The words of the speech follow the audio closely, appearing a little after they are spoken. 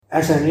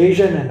As an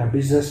Asian and a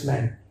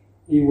businessman,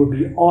 it would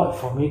be odd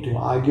for me to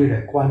argue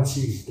that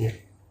Guanxi is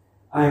dead.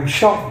 I am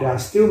shocked there are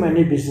still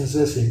many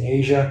businesses in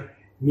Asia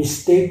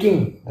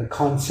mistaking the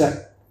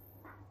concept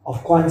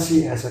of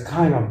Guanxi as a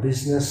kind of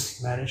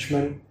business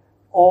management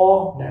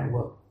or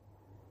network.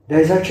 There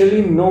is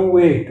actually no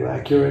way to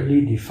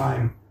accurately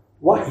define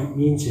what it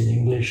means in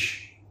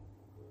English.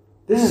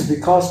 This is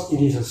because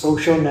it is a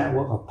social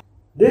network.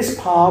 This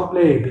power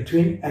play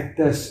between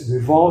actors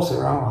revolves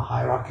around a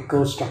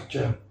hierarchical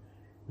structure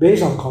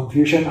based on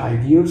Confucian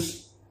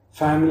ideals,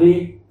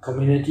 family,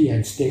 community,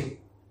 and state.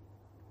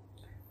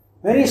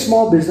 Many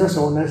small business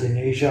owners in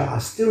Asia are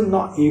still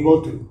not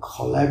able to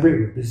collaborate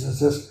with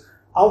businesses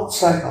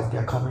outside of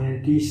their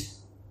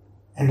communities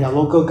and their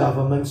local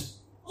governments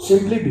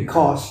simply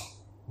because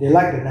they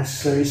lack the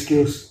necessary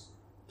skills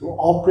to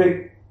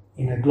operate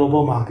in a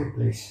global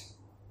marketplace.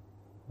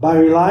 By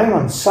relying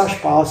on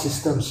such power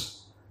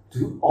systems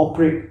to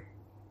operate,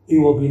 it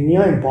will be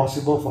near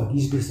impossible for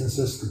these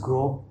businesses to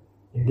grow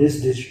in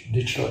this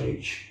digital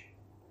age.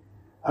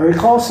 I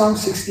recall some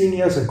 16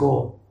 years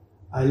ago,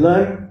 I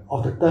learned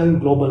of the term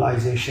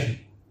globalization.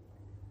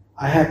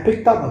 I had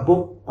picked up a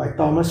book by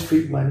Thomas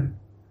Friedman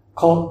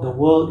called The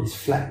World is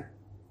Flat.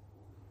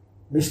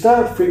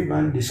 Mr.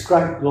 Friedman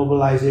described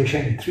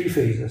globalization in 3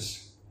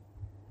 phases.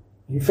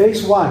 In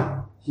phase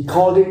 1, he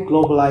called it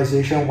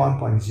Globalization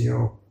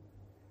 1.0.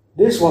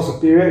 This was a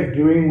period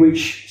during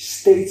which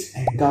states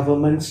and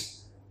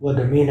governments were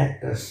the main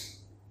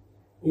actors.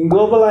 In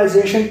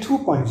Globalization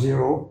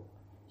 2.0,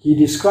 he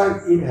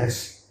described it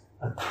as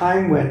a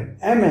time when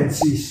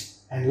MNCs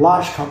and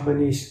large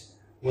companies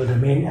were the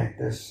main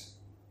actors.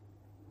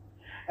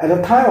 At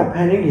the time of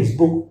penning his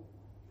book,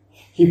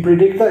 he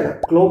predicted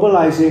that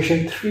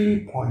Globalization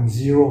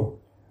 3.0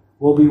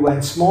 will be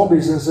when small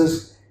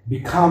businesses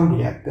become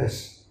the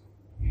actors.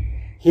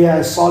 He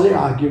had a solid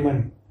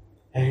argument,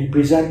 and he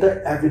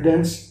presented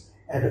evidence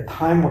at the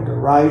time of the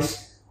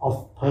rise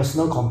of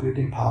personal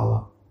computing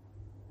power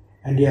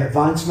and the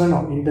advancement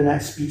of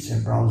internet speeds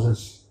and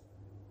browsers.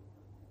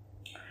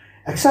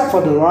 Except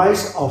for the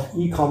rise of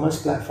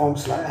e-commerce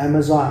platforms like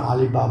Amazon and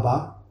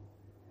Alibaba,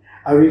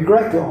 I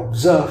regret to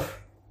observe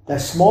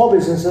that small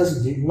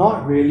businesses did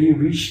not really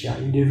reach their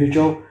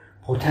individual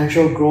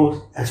potential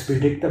growth as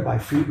predicted by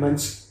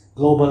Friedman's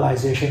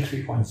Globalization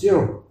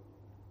 3.0.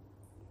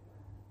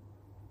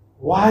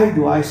 Why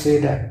do I say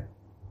that?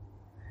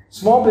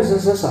 Small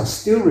businesses are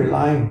still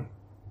relying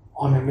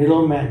on a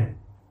middleman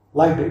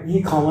like the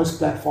e-commerce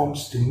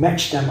platforms to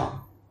match them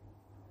up.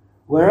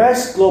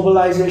 Whereas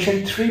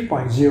Globalization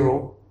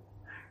 3.0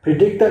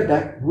 predicted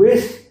that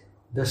with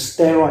the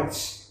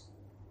steroids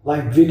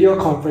like video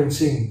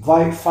conferencing,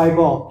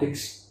 fiber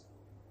optics,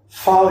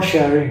 file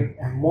sharing,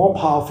 and more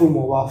powerful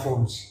mobile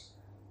phones,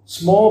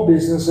 small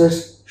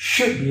businesses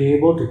should be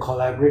able to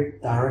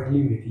collaborate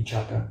directly with each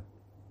other.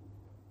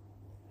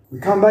 We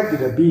come back to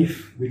the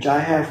beef which I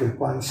have with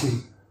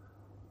Guanxi.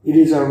 It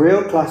is a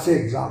real classic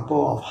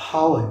example of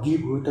how a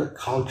deep-rooted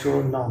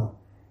cultural norm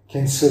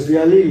can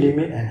severely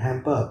limit and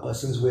hamper a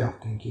person's way of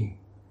thinking.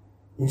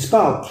 In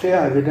spite of clear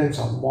evidence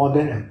of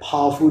modern and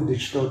powerful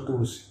digital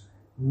tools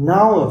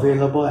now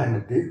available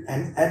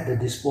and at the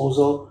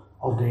disposal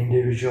of the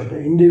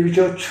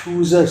individual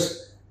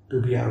chooses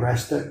to be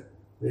arrested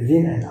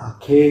within an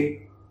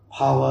archaic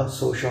power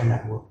social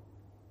network.